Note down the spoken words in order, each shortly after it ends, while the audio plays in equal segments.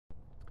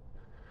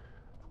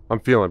I'm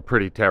feeling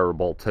pretty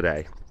terrible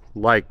today.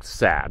 Like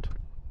sad.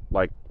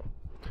 Like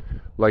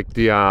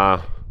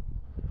an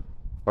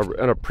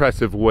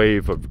oppressive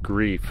wave of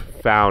grief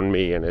found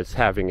me and is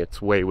having its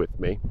way with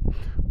me.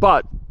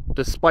 But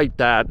despite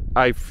that,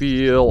 I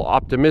feel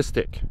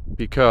optimistic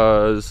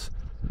because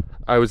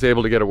I was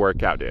able to get a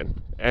workout in.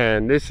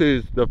 And this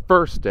is the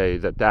first day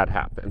that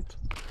happened.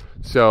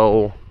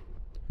 So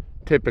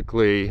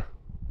typically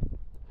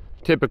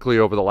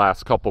over the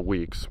last couple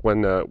weeks,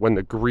 when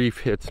the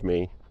grief hits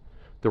me,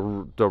 the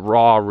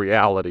raw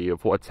reality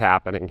of what's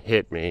happening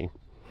hit me,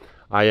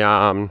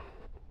 I'll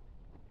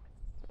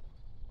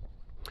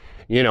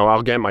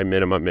get my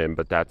minimum in,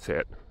 but that's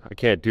it. I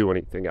can't do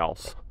anything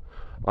else.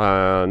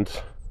 And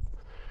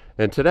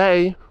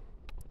today,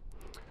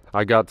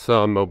 I got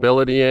some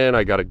mobility in,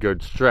 I got a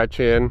good stretch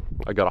in,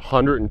 I got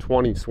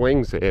 120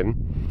 swings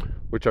in,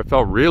 which I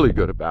felt really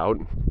good about.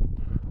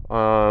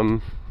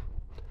 And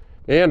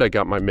I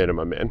got my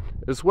minimum in,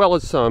 as well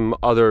as some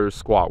other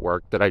squat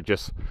work that I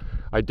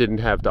didn't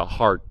have the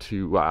heart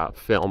to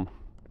film.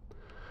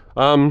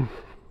 And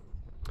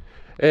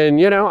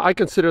I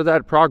consider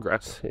that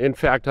progress. In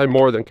fact, I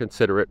more than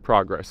consider it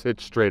progress.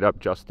 It straight up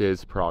just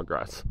is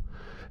progress.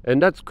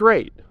 And that's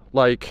great.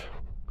 Like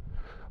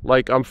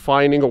I'm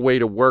finding a way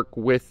to work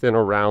with and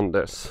around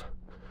this.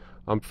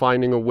 I'm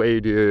finding a way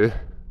to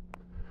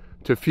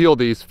feel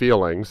these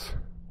feelings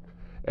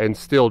and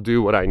still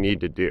do what I need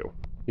to do,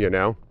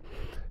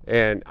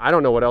 And I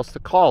don't know what else to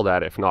call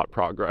that if not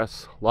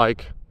progress.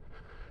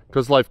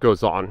 Because life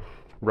goes on,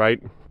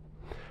 right?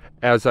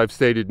 As I've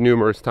stated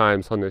numerous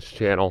times on this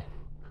channel,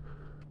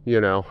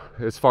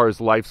 as far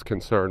as life's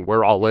concerned,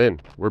 we're all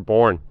in. We're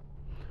born.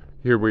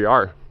 Here we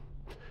are.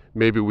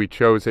 Maybe we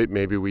chose it,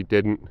 maybe we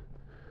didn't,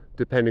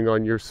 depending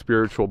on your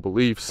spiritual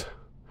beliefs.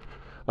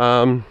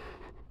 But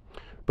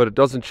it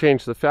doesn't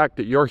change the fact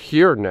that you're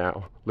here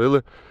now,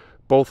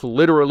 both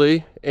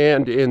literally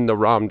and in the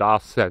Ram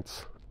Dass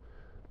sense,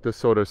 the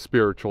sort of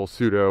spiritual,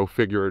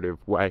 pseudo-figurative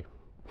way.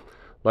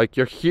 Like,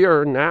 you're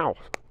here now.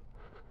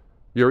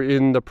 You're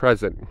in the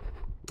present.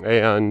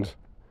 And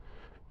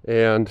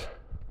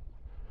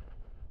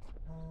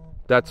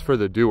that's for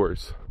the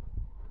doers,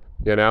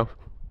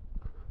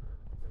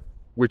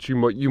 which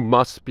you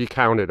must be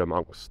counted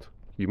amongst.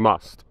 You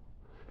must.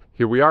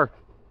 Here we are,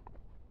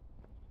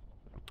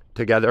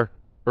 together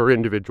or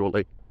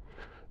individually,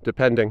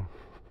 depending,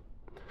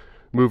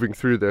 moving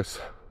through this.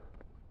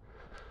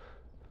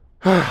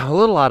 A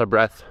little out of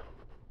breath.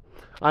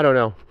 I don't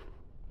know.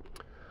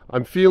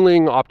 I'm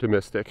feeling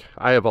optimistic.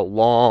 I have a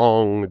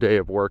long day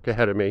of work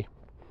ahead of me.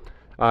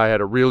 I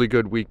had a really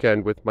good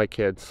weekend with my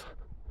kids.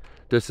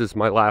 This is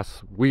my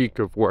last week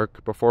of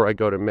work before I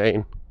go to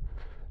Maine.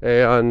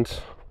 And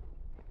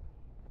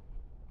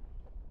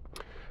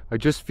I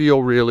just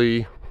feel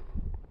really,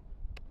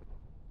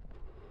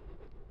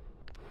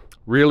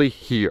 really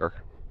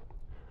here.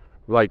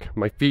 Like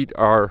my feet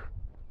are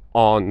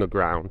on the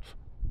ground.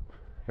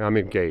 I'm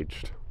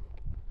engaged.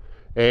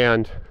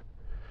 And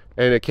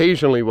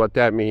occasionally what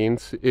that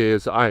means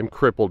is I'm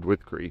crippled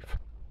with grief.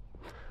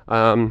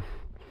 But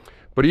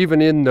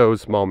even in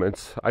those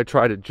moments, I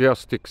try to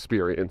just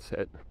experience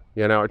it.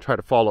 I try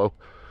to follow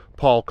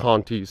Paul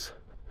Conti's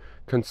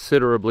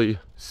considerably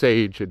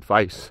sage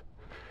advice.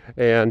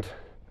 And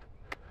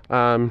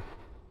I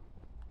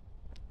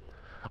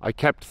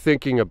kept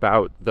thinking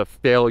about the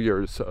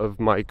failures of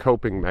my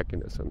coping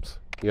mechanisms,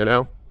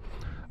 and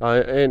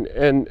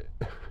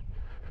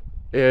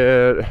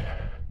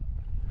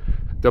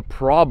the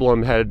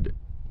problem had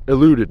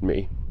eluded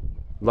me.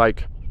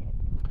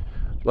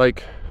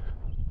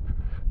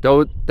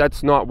 Though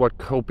that's not what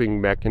coping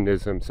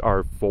mechanisms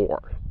are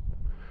for.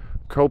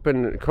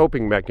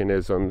 Coping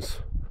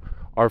mechanisms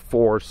are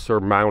for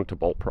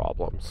surmountable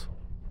problems.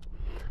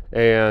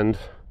 And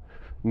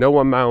no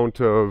amount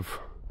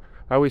of,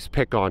 I always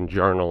pick on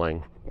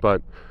journaling,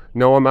 but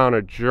no amount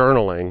of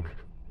journaling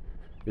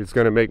is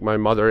going to make my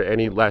mother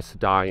any less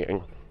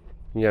dying,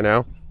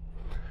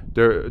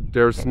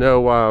 There's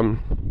no,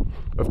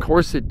 of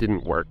course it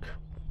didn't work.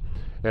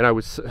 And I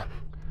was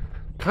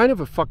kind of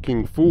a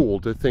fucking fool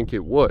to think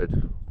it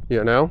would,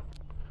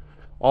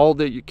 All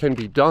that can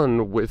be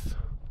done with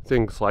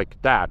things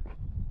like that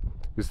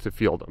is to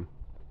feel them,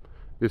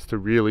 is to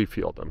really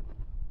feel them,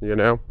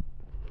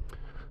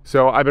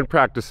 So I've been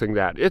practicing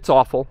that. It's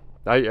awful.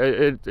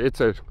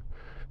 It's a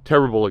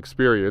terrible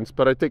experience,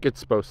 but I think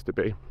it's supposed to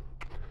be.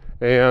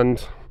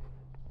 And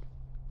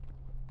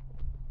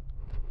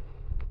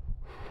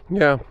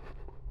yeah.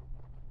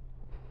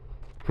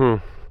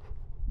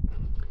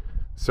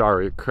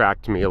 Sorry, it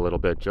cracked me a little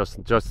bit just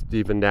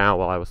even now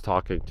while I was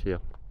talking to you.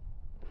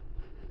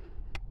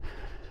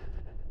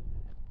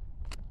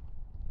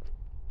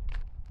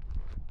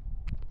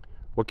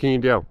 What can you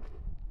do?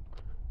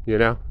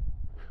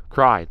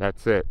 Cry,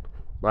 that's it.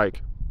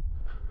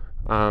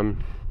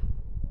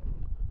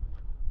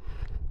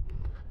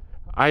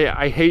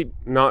 I hate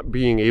not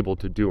being able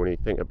to do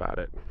anything about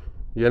it,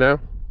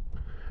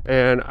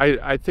 And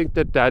I think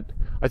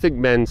I think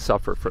men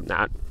suffer from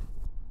that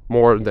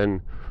more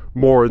than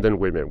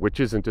women,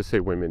 which isn't to say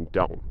women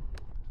don't.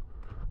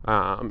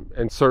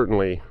 And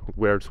certainly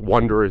there's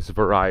wondrous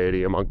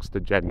variety amongst the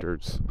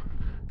genders,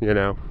 you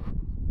know.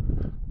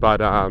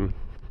 But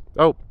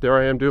oh, there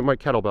I am doing my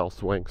kettlebell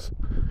swings.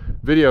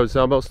 Video's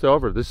almost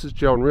over. This is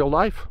Joe in real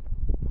life.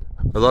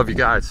 I love you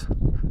guys.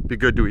 Be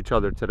good to each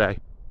other today.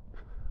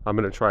 I'm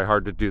gonna try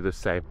hard to do the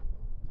same.